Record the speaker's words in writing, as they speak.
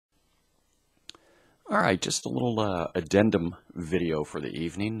All right, just a little addendum video for the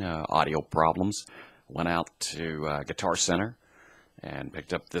evening. Audio problems. Went out to Guitar Center and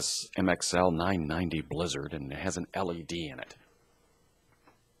picked up this MXL 990 Blizzard, and it has an LED in it.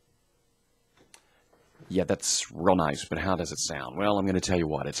 Yeah, that's real nice, but how does it sound? Well, I'm going to tell you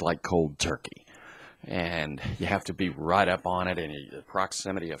what, it's like cold turkey. And you have to be right up on it, and the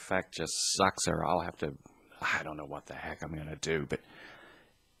proximity effect just sucks, or I don't know what the heck I'm going to do, but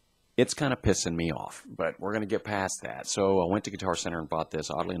it's kind of pissing me off, but we're going to get past that. So I went to Guitar Center and bought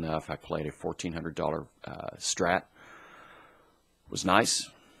this. Oddly enough, I played a $1,400 Strat. It was nice.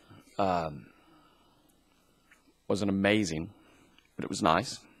 Wasn't amazing, but it was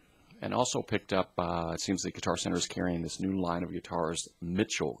nice. And also picked up, it seems the Guitar Center is carrying this new line of guitars,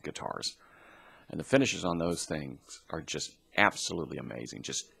 Mitchell guitars. And the finishes on those things are just absolutely amazing.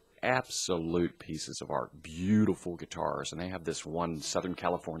 Just absolute pieces of art. Beautiful guitars. And they have this one Southern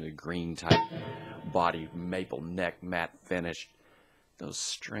California green type body, maple neck, matte finish. Those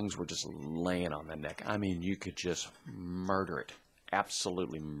strings were just laying on the neck. I mean, you could just murder it.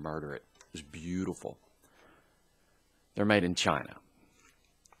 Absolutely murder it. It was beautiful. They're made in China.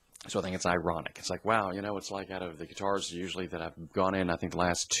 So I think it's ironic. It's like, wow, you know, it's like out of the guitars usually that I've gone in, I think the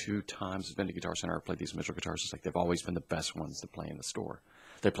last 2 times I've been to Guitar Center, I've played these Mitchell guitars. It's like they've always been the best ones to play in the store.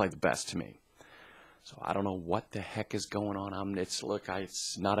 They play the best to me. So I don't know what the heck is going on. It's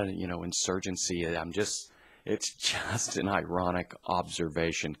not a, insurgency. It's just an ironic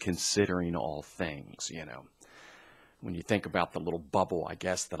observation considering all things, when you think about the little bubble, I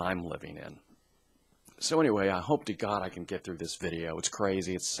guess, that I'm living in. So anyway, I hope to God I can get through this video. It's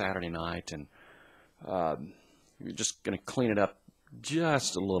crazy. It's Saturday night, and we're just going to clean it up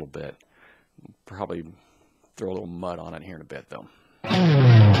just a little bit. Probably throw a little mud on it here in a bit, though.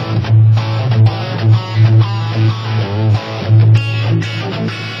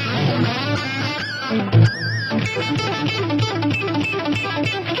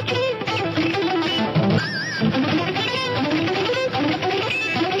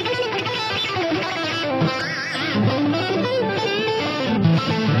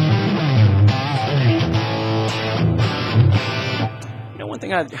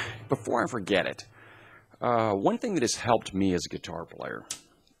 Before I forget it, one thing that has helped me as a guitar player,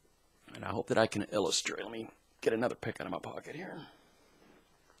 and I hope that I can illustrate. Let me get another pick out of my pocket here.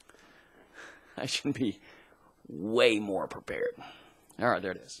 I should be way more prepared. All right,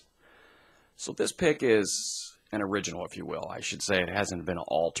 there it is. So this pick is an original, if you will. I should say it hasn't been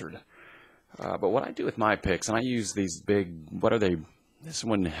altered. But what I do with my picks, and I use these big, what are they?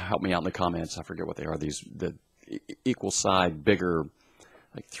 Someone help me out in the comments. I forget what they are. The equal side, bigger,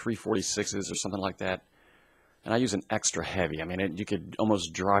 like 346s or something like that. And I use an extra heavy. I mean, you could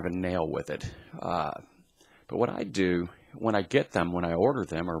almost drive a nail with it. But what I do, when I get them, when I order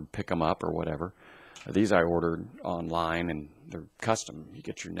them or pick them up or whatever, these I ordered online and they're custom. You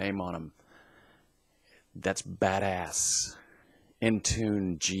get your name on them. That's badass.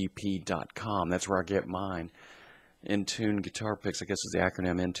 IntuneGP.com. That's where I get mine. Intune guitar picks, I guess is the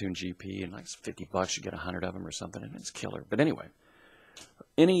acronym Intune GP, and like it's $50, you get 100 of them or something, and it's killer. But anyway,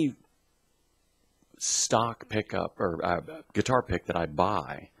 any stock pickup or guitar pick that I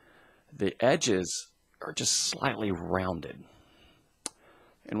buy, the edges are just slightly rounded.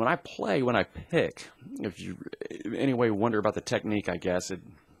 And when I pick, if you anyway wonder about the technique, I guess,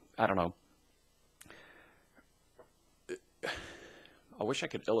 I don't know. I wish I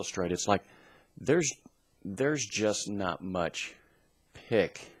could illustrate. It's like there's just not much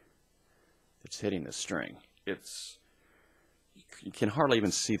pick that's hitting the string. You can hardly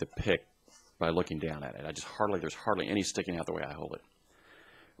even see the pick by looking down at it. There's hardly any sticking out the way I hold it.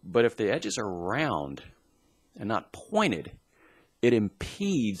 But if the edges are round and not pointed, it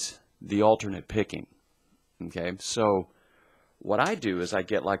impedes the alternate picking. Okay, so what I do is I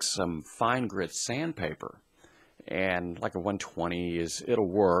get like some fine grit sandpaper, and like a 120 it'll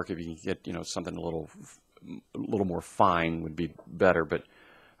work. If you can get something a little more fine would be better. But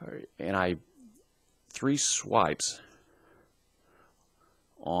I 3 swipes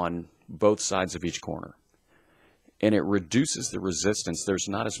on both sides of each corner, and it reduces the resistance. There's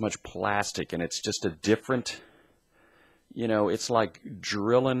not as much plastic, and it's just a different, it's like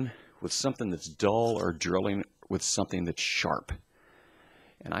drilling with something that's dull or drilling with something that's sharp.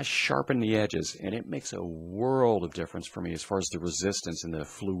 And I sharpen the edges, and it makes a world of difference for me as far as the resistance and the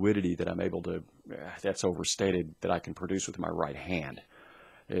fluidity that I'm able to, that's overstated, that I can produce with my right hand,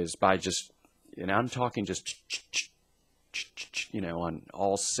 is by just, and I'm talking just, on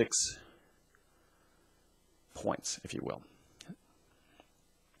all 6 points, if you will.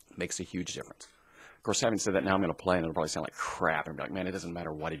 Makes a huge difference. Of course, having said that, now I'm going to play and it'll probably sound like crap and be like, man, it doesn't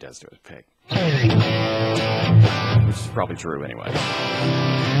matter what he does to his pick. Which is probably true anyway.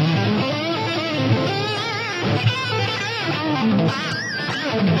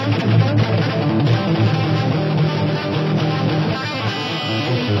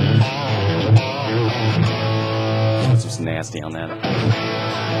 That's just nasty on that.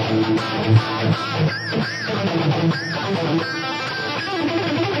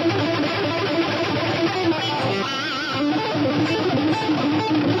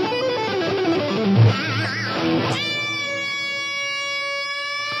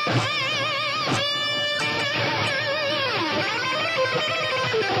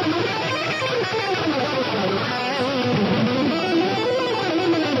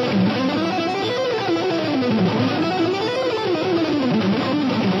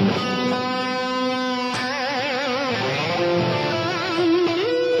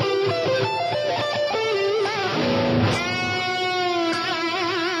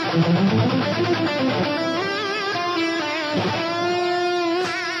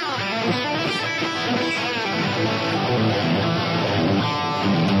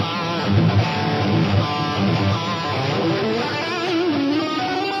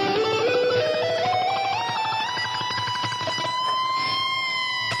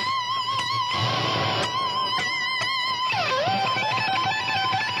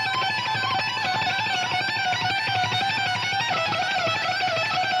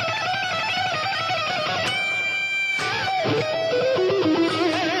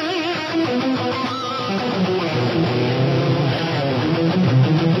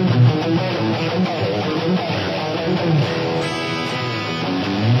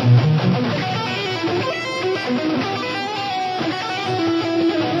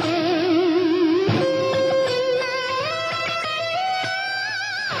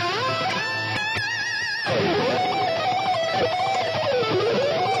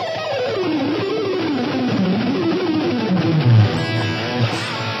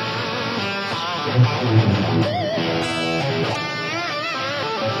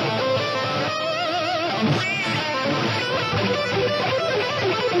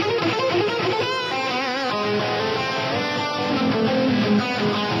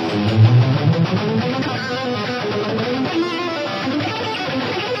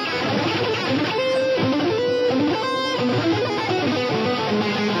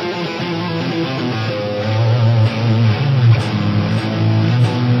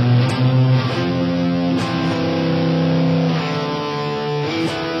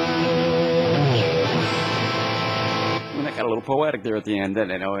 Got a little poetic there at the end,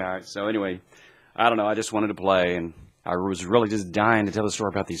 didn't it? Oh, yeah. So anyway, I don't know. I just wanted to play, and I was really just dying to tell the story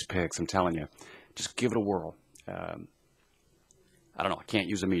about these picks. I'm telling you, just give it a whirl. I don't know. I can't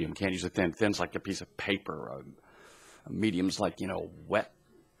use a medium. Can't use a thin. Thin's like a piece of paper. A medium's like, you know, wet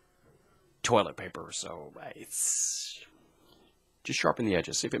toilet paper. So it's just sharpen the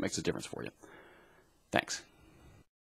edges. See if it makes a difference for you. Thanks.